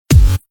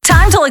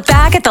to look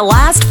back at the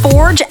last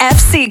Forge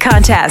FC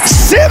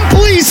contest.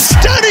 Simply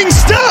stunning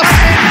stuff.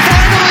 And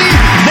finally,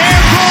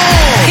 their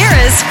goal. Here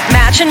is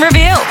Match and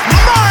Review.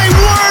 My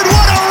word,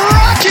 what a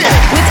rocket!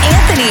 With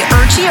Anthony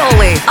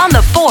Urciuoli on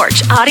the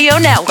Forge Audio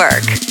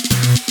Network.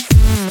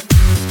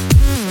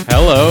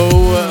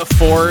 Hello,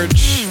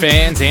 Forge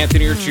fans.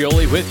 Anthony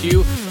Urciuoli with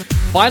you.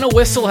 Final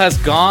whistle has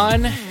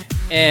gone,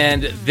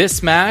 and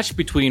this match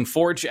between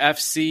Forge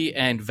FC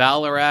and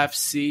Valour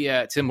FC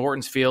at Tim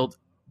Hortons Field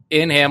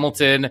in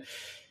Hamilton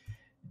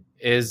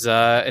is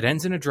it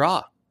ends in a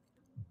draw.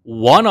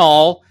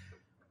 1-1.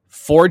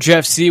 Forge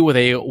FC with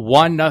a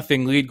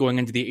 1-0 lead going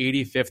into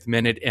the 85th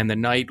minute, and the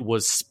night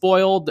was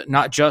spoiled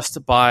not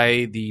just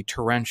by the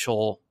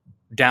torrential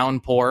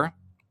downpour.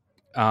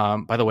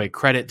 By the way,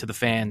 credit to the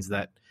fans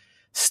that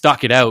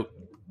stuck it out.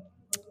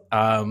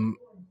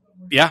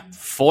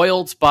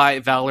 Foiled by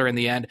Valour in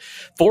the end.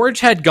 Forge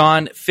had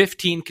gone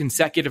 15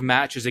 consecutive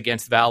matches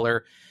against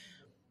Valour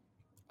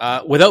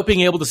without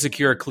being able to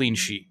secure a clean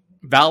sheet.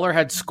 Valour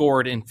had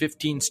scored in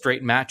 15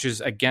 straight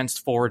matches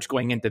against Forge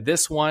going into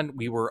this one.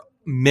 We were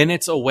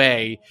minutes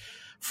away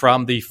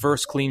from the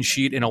first clean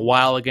sheet in a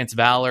while against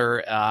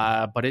Valour,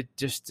 but it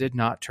just did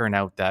not turn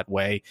out that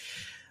way.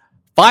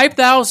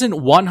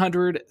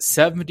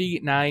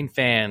 5,179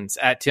 fans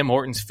at Tim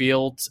Hortons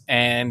Field,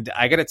 and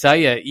I got to tell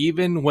you,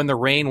 even when the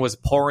rain was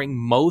pouring,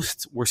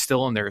 most were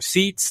still in their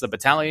seats. The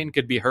battalion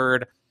could be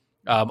heard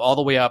all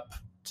the way up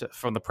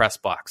from the press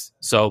box.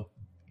 So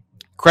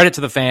credit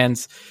to the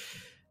fans.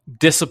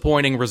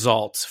 Disappointing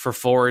results for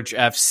Forge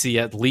FC,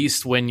 at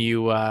least when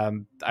you,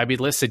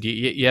 listen,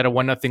 you had a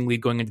 1-0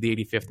 lead going into the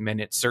 85th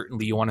minute.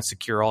 Certainly you want to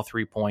secure all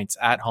 3 points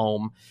at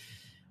home,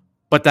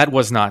 but that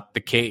was not the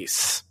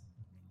case.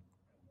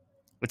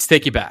 Let's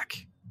take you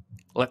back.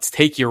 Let's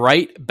take you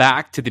right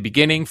back to the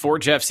beginning.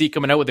 Forge FC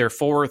coming out with their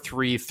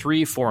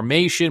 4-3-3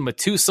 formation.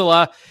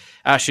 Matusala,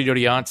 Ashley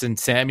Jodianson,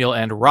 Samuel,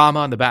 and Rama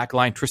on the back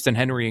line. Tristan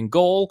Henry in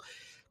goal.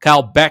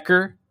 Kyle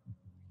Becker,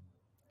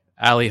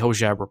 Ali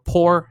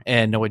Hojab-Rapport,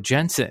 and Noah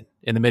Jensen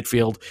in the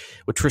midfield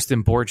with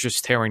Tristan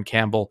Borges, Taryn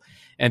Campbell,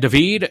 and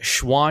David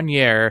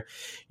Chouanier,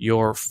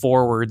 your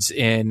forwards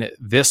in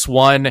this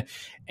one.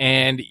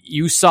 And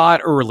you saw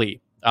it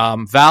early.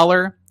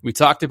 Valour, we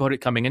talked about it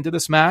coming into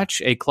this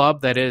match, a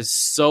club that is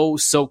so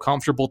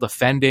comfortable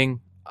defending.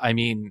 I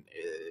mean,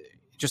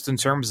 just in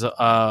terms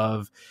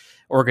of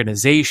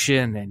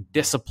organization and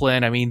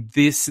discipline, I mean,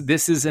 this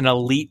is an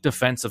elite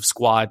defensive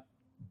squad.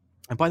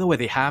 And by the way,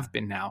 they have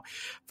been now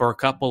for a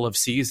couple of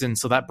seasons.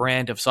 So that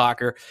brand of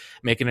soccer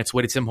making its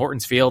way to Tim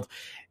Hortons Field.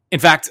 In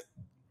fact,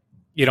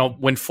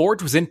 when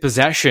Forge was in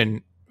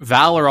possession,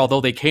 Valour,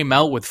 although they came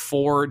out with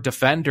 4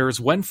 defenders,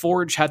 when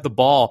Forge had the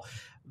ball,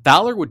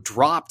 Valour would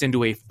drop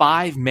into a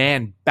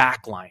 5-man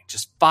back line.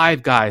 Just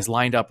 5 guys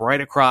lined up right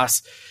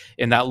across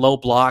in that low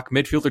block.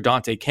 Midfielder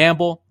Dante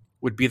Campbell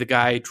would be the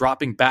guy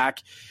dropping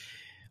back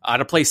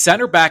to play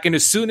center back, and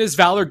as soon as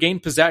Valour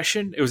gained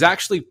possession, it was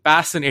actually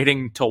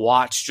fascinating to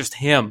watch just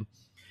him.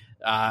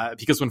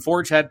 Because when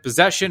Forge had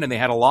possession, and they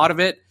had a lot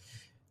of it,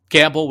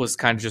 Campbell was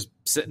kind of just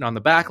sitting on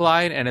the back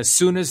line, and as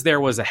soon as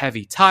there was a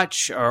heavy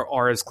touch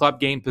or his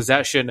club gained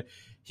possession,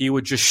 he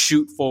would just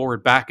shoot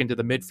forward back into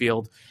the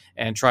midfield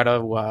and try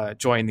to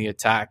join the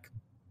attack.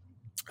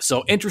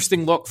 So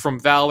interesting look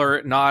from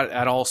Valour, not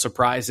at all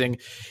surprising.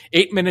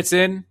 8 minutes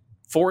in,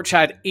 Forge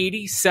had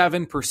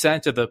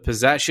 87% of the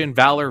possession.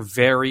 Valour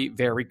very,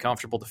 very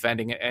comfortable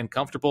defending and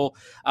comfortable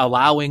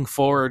allowing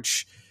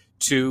Forge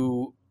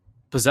to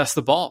possess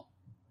the ball.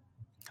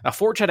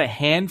 Forge had a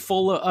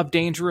handful of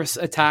dangerous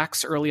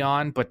attacks early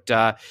on, but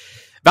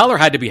Valour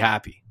had to be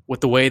happy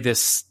with the way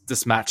this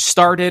match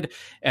started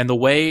and the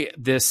way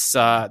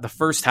the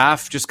first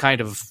half just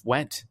kind of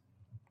went.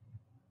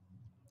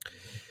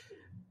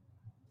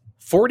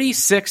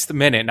 46th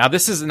minute. Now,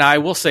 I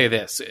will say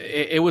this.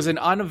 It was an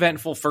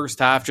uneventful first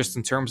half just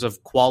in terms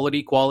of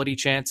quality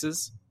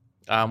chances.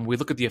 We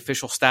look at the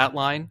official stat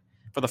line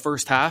for the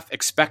first half.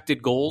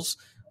 Expected goals,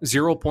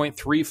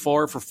 0.34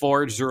 for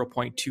Forge,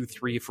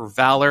 0.23 for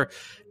Valour.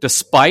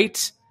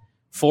 Despite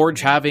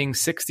Forge having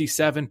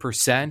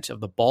 67% of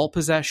the ball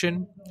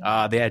possession,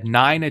 they had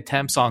 9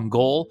 attempts on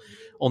goal.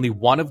 Only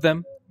 1 of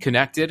them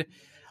connected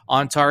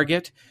on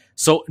target.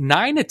 So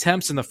 9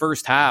 attempts in the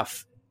first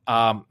half.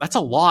 That's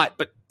a lot,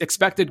 but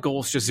expected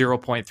goals just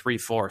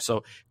 0.34.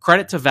 So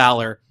credit to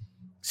Valour,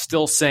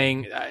 still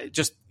saying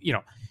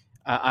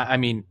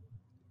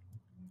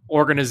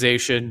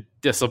organization,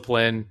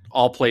 discipline,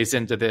 all plays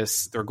into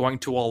this. They're going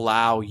to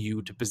allow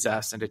you to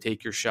possess and to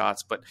take your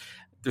shots, but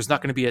there's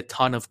not going to be a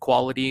ton of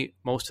quality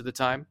most of the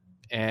time.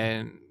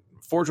 And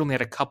Forge only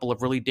had a couple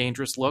of really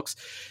dangerous looks.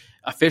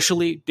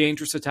 Officially,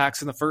 dangerous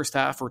attacks in the first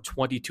half were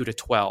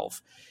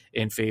 22-12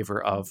 in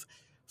favor of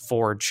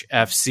Forge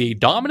FC.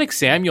 Dominic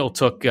Samuel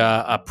took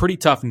a pretty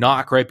tough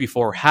knock right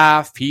before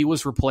half. He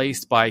was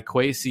replaced by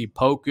Kwesi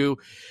Poku.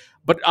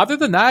 But other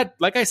than that,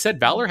 like I said,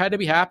 Valour had to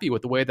be happy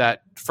with the way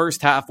that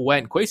first half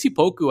went. Kwesi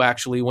Poku,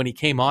 actually, when he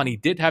came on, he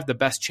did have the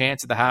best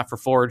chance of the half for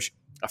Forge.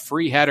 A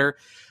free header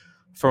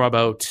from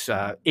about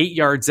 8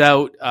 yards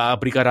out,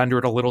 but he got under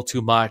it a little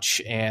too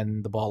much,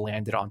 and the ball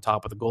landed on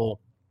top of the goal.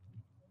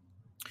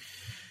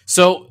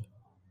 So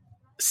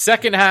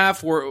second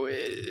half, we're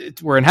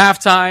in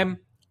halftime.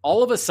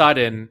 All of a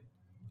sudden,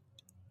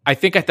 I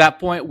think at that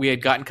point we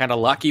had gotten kind of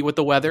lucky with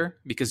the weather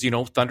because,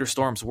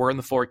 thunderstorms were in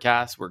the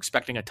forecast. We're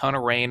expecting a ton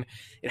of rain.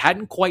 It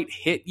hadn't quite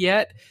hit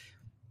yet.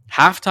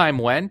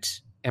 Halftime went,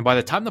 and by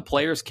the time the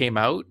players came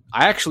out,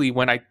 I actually,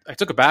 when I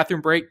took a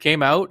bathroom break,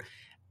 came out,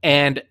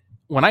 and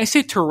when I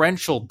say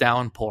torrential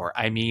downpour,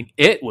 I mean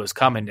it was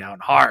coming down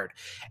hard.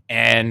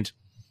 And,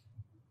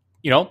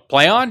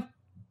 play on.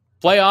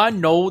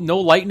 No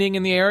lightning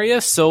in the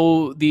area,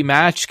 so the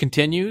match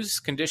continues.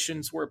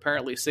 Conditions were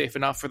apparently safe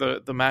enough for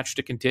the match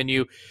to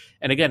continue.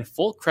 And again,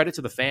 full credit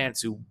to the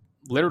fans who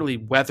literally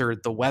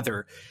weathered the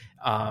weather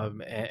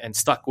and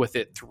stuck with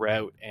it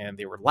throughout. And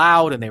they were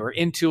loud and they were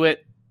into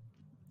it.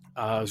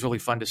 It was really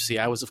fun to see.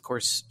 I was, of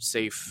course,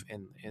 safe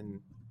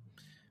in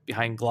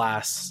behind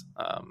glass,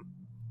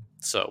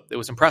 so it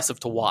was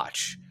impressive to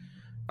watch.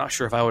 Not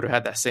sure if I would have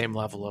had that same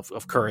level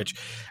of courage.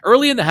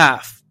 Early in the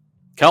half,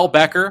 Kel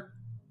Becker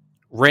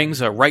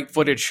rings a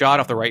right-footed shot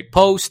off the right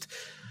post.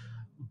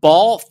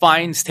 Ball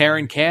finds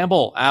Taryn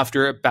Campbell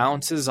after it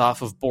bounces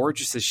off of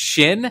Borges'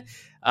 shin.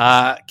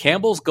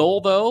 Campbell's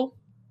goal, though,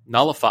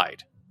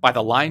 nullified by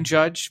the line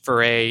judge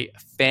for a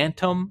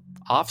phantom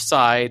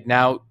offside.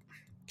 Now,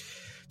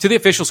 to the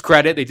officials'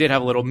 credit, they did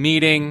have a little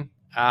meeting.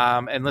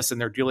 And listen,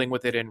 they're dealing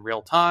with it in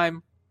real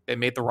time. They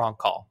made the wrong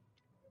call.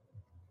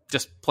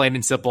 Just plain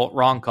and simple,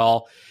 wrong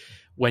call.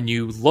 When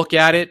you look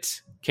at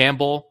it,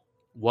 Campbell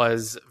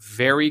was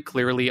very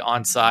clearly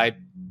onside,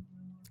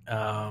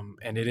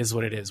 and it is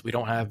what it is. We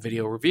don't have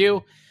video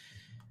review.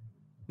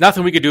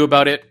 Nothing we could do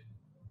about it.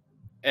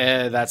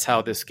 That's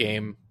how this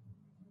game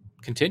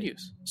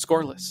continues.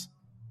 Scoreless.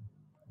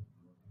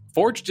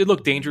 Forge did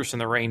look dangerous in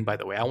the rain, by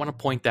the way. I want to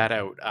point that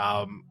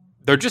out.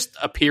 There just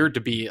appeared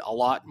to be a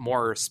lot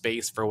more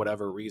space for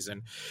whatever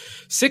reason.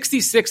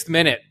 66th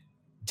minute,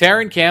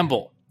 Taryn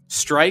Campbell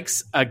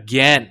strikes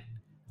again.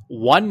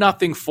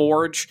 1-0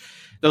 Forge.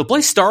 The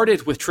play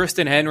started with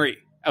Tristan Henry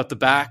out the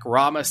back.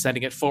 Rama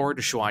sending it forward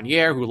to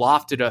Chouanier, who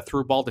lofted a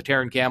through ball to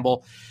Taryn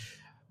Campbell.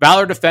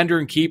 Valour defender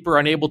and keeper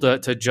unable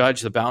to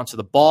judge the bounce of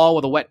the ball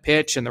with a wet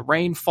pitch and the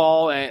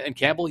rainfall, and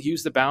Campbell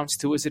used the bounce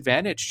to his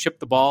advantage,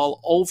 chipped the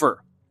ball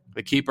over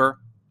the keeper,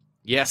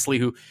 Yesley,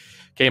 who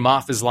came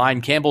off his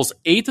line. Campbell's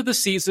 8th of the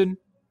season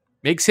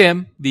makes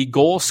him the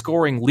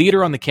goal-scoring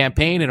leader on the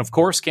campaign, and of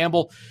course,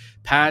 Campbell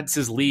pads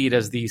his lead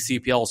as the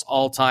CPL's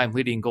all-time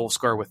leading goal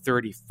scorer with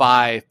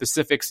 35.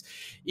 Pacific's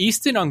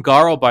Easton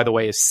Ungaro, by the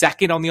way, is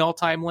second on the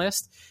all-time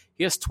list.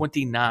 He has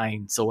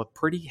 29, so a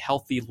pretty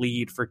healthy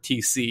lead for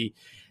TC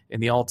in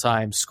the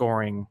all-time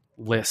scoring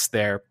list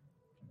there.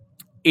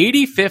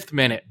 85th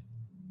minute.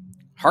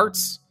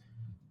 Hearts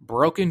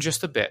broken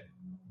just a bit.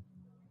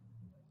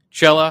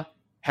 Chella,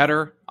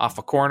 header off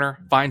a corner,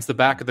 finds the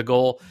back of the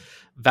goal.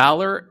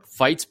 Valour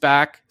fights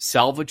back,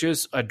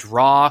 salvages a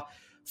draw.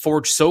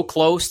 Forge so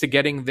close to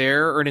getting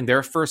there, earning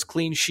their first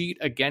clean sheet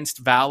against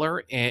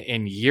Valour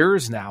in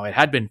years now. It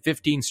had been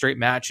 15 straight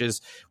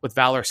matches with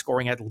Valour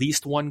scoring at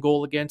least one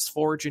goal against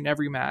Forge in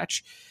every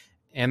match.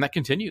 And that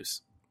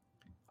continues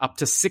up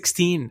to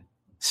 16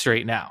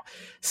 straight now.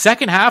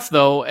 Second half,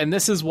 though, and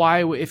this is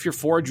why if you're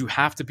Forge, you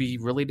have to be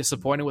really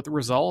disappointed with the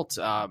result.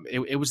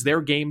 It was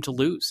their game to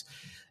lose.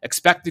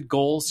 Expected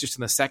goals just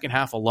in the second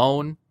half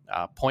alone,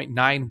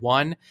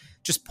 0.91,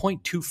 just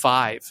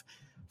 0.25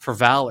 for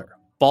Valour.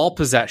 Ball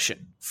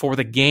possession for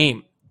the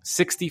game,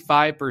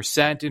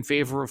 65% in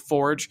favor of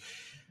Forge.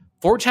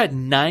 Forge had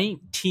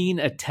 19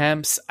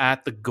 attempts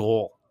at the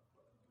goal.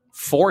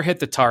 4 hit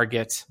the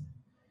target.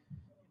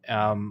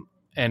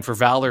 And for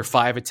Valour,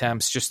 5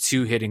 attempts, just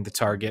 2 hitting the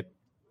target.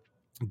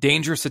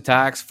 Dangerous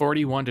attacks,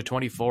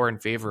 41-24 in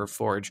favor of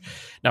Forge.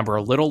 Number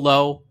a little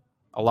low.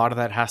 A lot of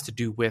that has to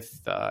do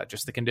with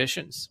just the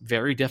conditions.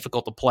 Very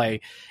difficult to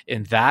play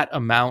in that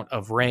amount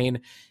of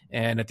rain.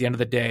 And at the end of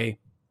the day,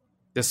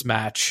 this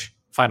match,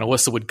 final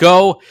whistle would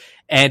go,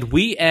 and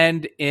we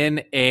end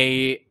in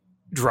a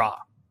draw.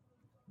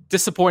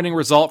 Disappointing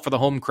result for the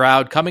home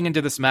crowd. Coming into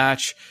this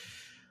match,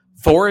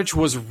 Forge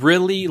was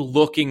really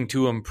looking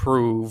to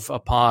improve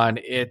upon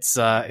its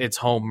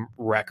home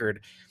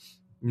record.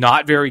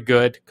 Not very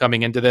good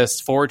coming into this.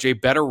 Forge, a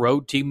better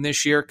road team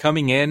this year.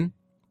 Coming in,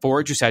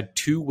 Forge has had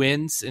 2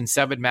 wins in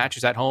 7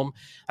 matches at home.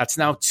 That's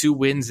now 2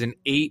 wins in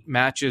 8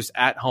 matches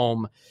at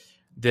home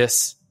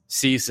this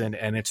season,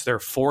 and it's their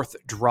 4th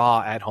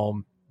draw at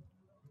home.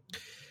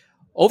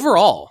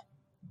 Overall,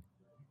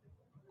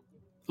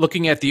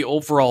 looking at the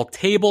overall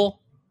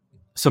table,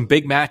 some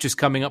big matches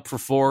coming up for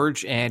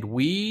Forge, and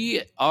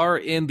we are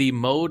in the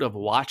mode of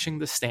watching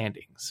the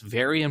standings.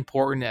 Very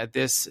important at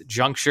this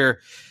juncture.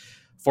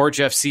 Forge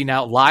FC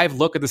now live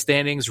look at the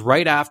standings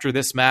right after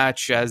this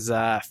match as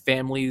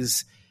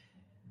families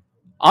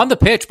on the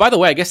pitch. By the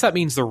way, I guess that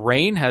means the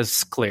rain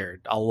has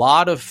cleared. A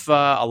lot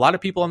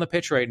of people on the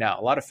pitch right now.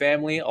 A lot of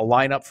family, a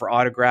lineup for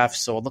autographs.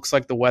 So it looks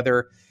like the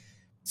weather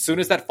soon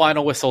as that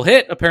final whistle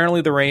hit,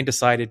 apparently the rain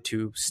decided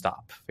to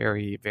stop.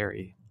 Very,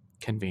 very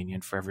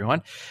convenient for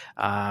everyone.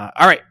 All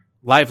right,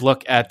 live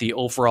look at the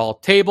overall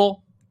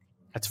table.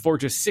 That's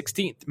Forge's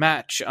 16th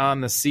match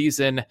on the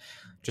season.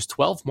 Just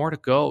 12 more to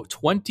go.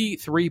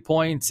 23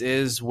 points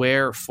is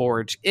where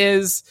Forge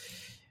is.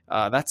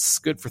 That's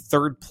good for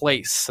third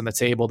place on the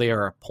table. They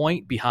are a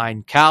point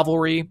behind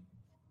Cavalry,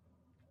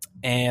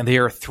 and they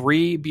are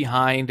 3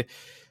 behind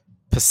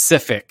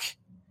Pacific.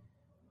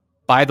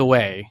 By the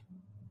way,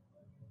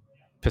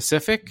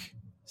 Pacific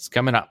is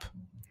coming up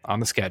on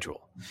the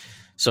schedule.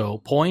 So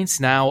points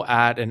now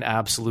at an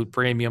absolute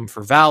premium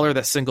for Valour.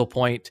 That single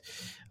point,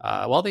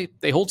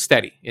 they hold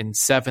steady in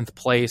 7th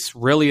place.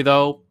 Really,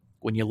 though,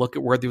 when you look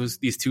at where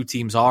these two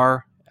teams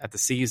are at the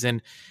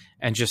season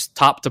and just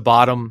top to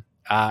bottom,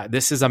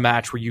 this is a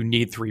match where you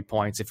need 3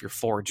 points if you're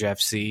Forge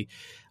FC.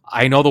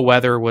 I know the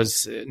weather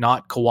was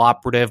not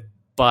cooperative,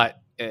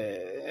 but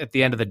at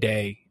the end of the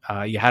day,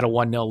 you had a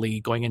 1-0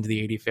 lead going into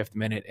the 85th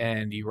minute,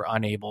 and you were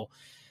unable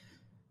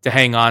to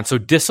hang on. So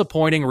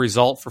disappointing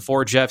result for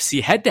Forge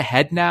FC.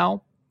 Head-to-head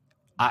now,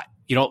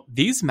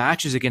 these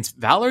matches against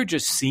Valour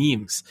just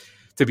seems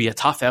to be a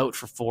tough out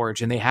for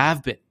Forge, and they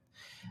have been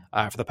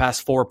for the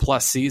past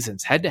 4+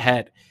 seasons.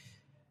 Head-to-head,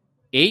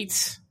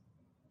 8,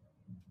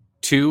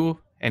 2,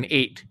 and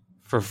 8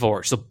 for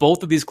Forge. So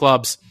both of these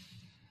clubs,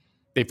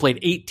 they played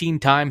 18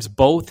 times.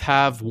 Both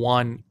have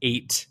won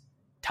 8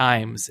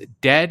 times.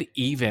 Dead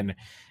even.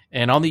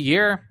 And on the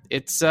year,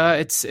 it's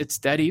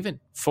dead even.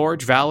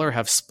 Forge, Valour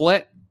have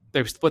split.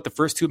 They've split the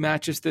first 2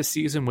 matches this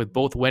season with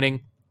both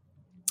winning.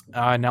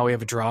 Now we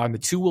have a draw, and the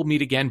 2 will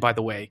meet again, by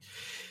the way,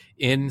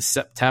 in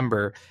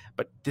September.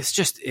 But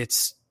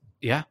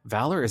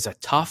Valour is a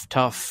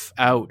tough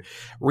out.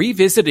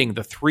 Revisiting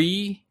the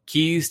 3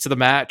 keys to the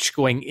match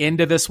going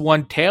into this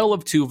one, tale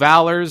of 2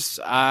 Valours.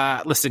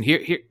 Listen,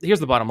 here's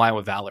the bottom line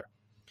with Valour.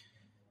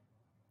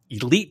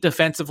 Elite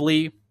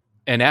defensively,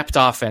 inept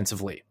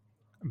offensively.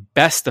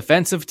 Best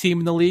defensive team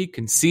in the league,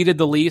 conceded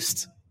the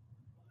least,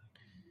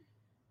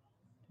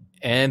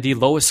 and the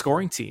lowest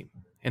scoring team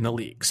in the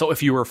league. So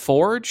if you were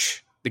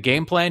Forge, the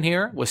game plan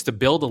here was to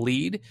build a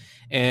lead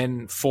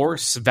and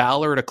force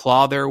Valour to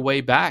claw their way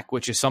back,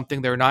 which is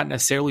something they're not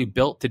necessarily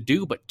built to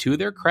do. But to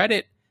their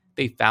credit,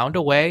 they found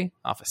a way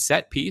off a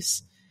set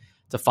piece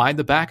to find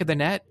the back of the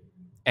net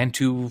and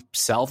to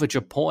salvage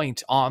a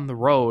point on the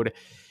road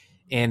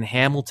in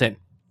Hamilton.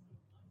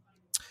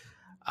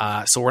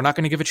 So we're not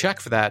going to give a check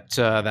for that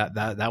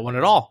one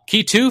at all.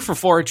 Key 2 for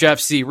Forge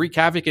FC, wreak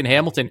havoc in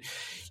Hamilton.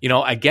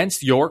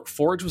 Against York,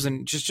 Forge was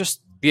in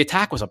just the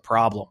attack was a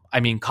problem.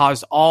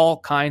 Caused all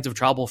kinds of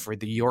trouble for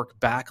the York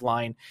back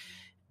line.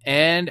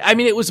 And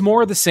it was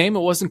more of the same. It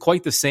wasn't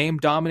quite the same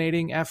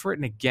dominating effort.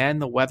 And again,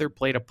 the weather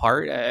played a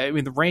part.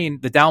 The rain,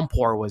 the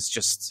downpour was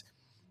just,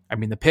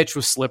 the pitch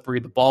was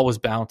slippery. The ball was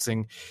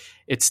bouncing.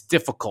 It's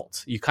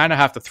difficult. You kind of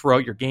have to throw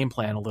out your game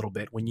plan a little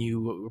bit when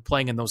you were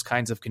playing in those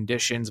kinds of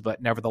conditions.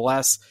 But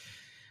nevertheless,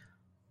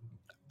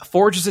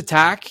 Forge's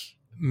attack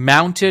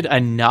mounted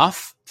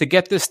enough to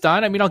get this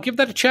done. I'll give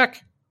that a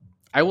check.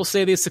 I will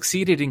say they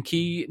succeeded in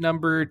key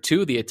number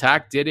 2. The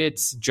attack did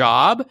its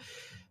job,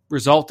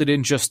 resulted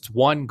in just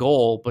 1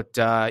 goal.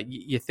 But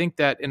you think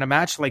that in a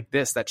match like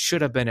this, that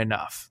should have been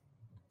enough.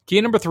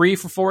 Key number 3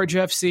 for Forge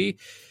FC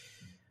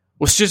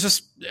was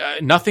just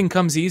nothing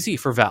comes easy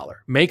for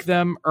Valour. Make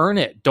them earn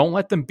it. Don't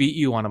let them beat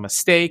you on a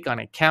mistake, on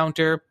a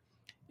counter.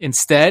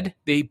 Instead,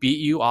 they beat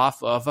you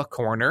off of a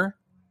corner,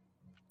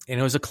 and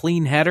it was a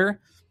clean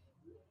header.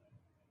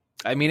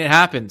 It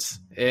happens.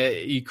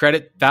 You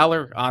credit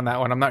Valour on that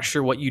one. I'm not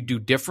sure what you do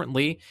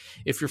differently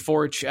if you're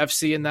Forge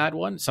FC in that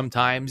one.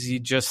 Sometimes you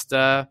just,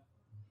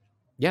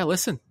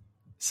 listen.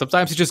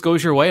 Sometimes it just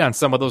goes your way on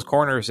some of those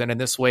corners, and in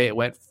this way, it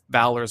went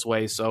Valour's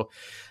way. So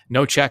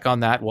no check on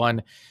that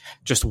one.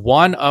 Just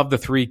one of the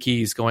 3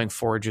 keys going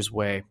Forge's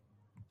way.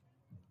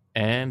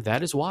 And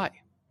that is why.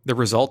 The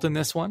result in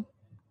this one,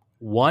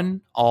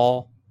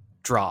 1-1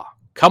 draw.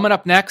 Coming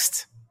up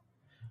next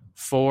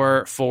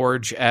for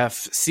Forge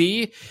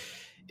FC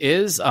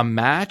is a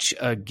match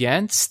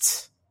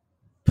against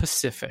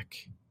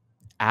Pacific.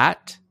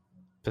 At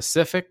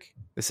Pacific.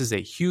 This is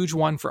a huge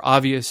one for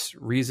obvious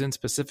reasons.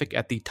 Pacific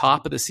at the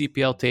top of the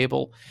CPL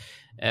table,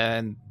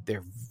 and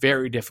they're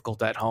very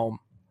difficult at home.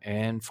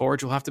 And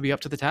Forge will have to be up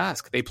to the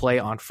task. They play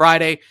on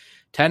Friday,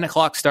 10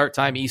 o'clock start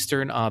time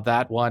Eastern,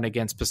 that one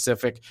against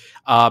Pacific.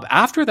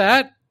 After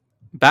that,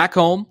 back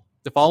home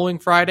the following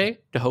Friday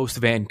to host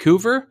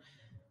Vancouver.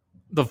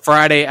 The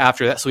Friday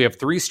after that, so we have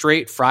 3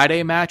 straight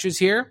Friday matches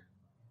here.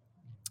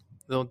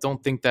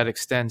 Don't think that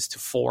extends to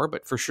 4,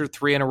 but for sure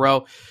 3 in a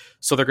row.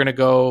 So they're going to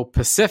go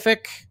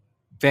Pacific,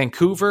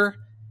 Vancouver,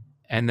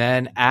 and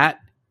then at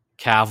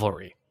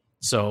Cavalry.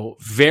 So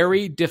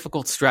very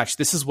difficult stretch.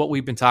 This is what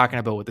we've been talking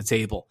about with the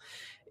table.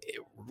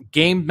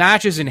 Game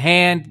matches in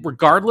hand,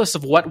 regardless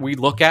of what we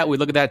look at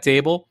that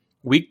table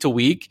week to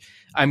week.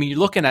 You're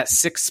looking at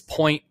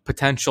 6-point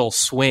potential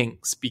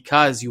swings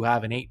because you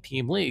have an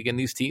 8-team league, and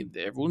these teams,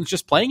 everyone's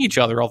just playing each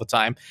other all the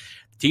time.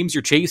 The teams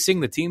you're chasing,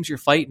 the teams you're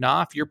fighting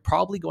off, you're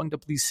probably going to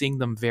be seeing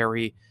them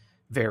very,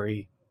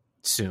 very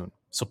soon.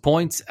 So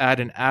points at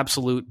an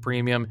absolute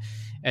premium,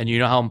 and you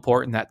know how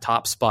important that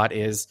top spot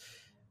is.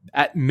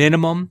 At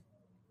minimum,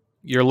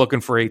 you're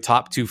looking for a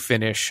top 2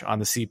 finish on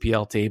the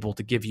CPL table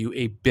to give you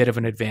a bit of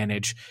an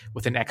advantage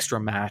with an extra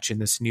match in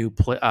this new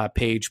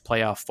page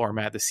playoff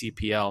format the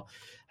CPL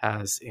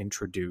has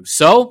introduced.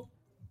 So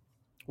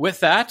with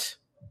that,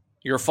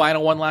 your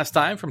final one last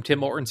time from Tim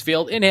Hortons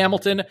Field in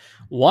Hamilton,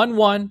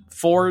 1-1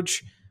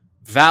 Forge,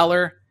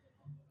 Valour.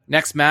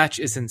 Next match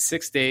is in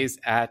 6 days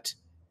at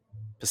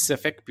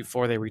Pacific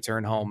before they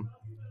return home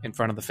in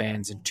front of the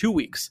fans in 2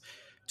 weeks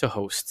to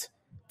host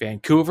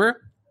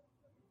Vancouver.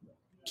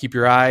 Keep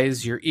your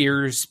eyes, your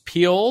ears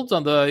peeled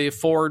on the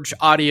Forge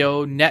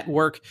Audio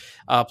Network.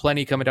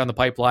 Plenty coming down the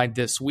pipeline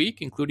this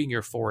week, including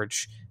your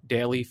Forge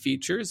Daily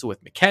features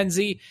with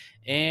Mackenzie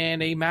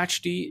and a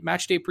match day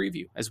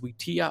preview as we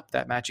tee up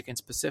that match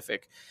against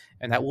Pacific.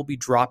 And that will be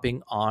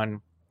dropping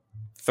on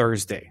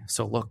Thursday.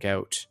 So look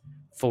out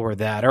for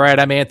that. All right,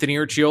 I'm Anthony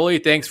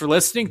Urciuoli. Thanks for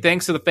listening.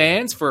 Thanks to the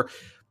fans for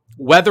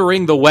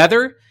weathering the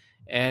weather.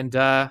 And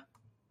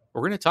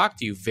we're going to talk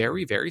to you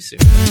very, very soon.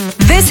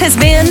 This has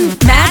been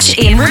Match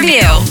in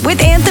Review with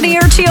Anthony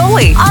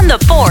Urciuoli on the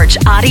Forge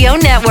Audio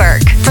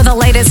Network. For the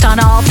latest on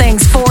all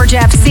things Forge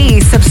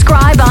FC,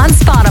 subscribe on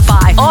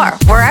Spotify or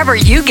wherever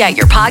you get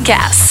your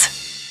podcasts.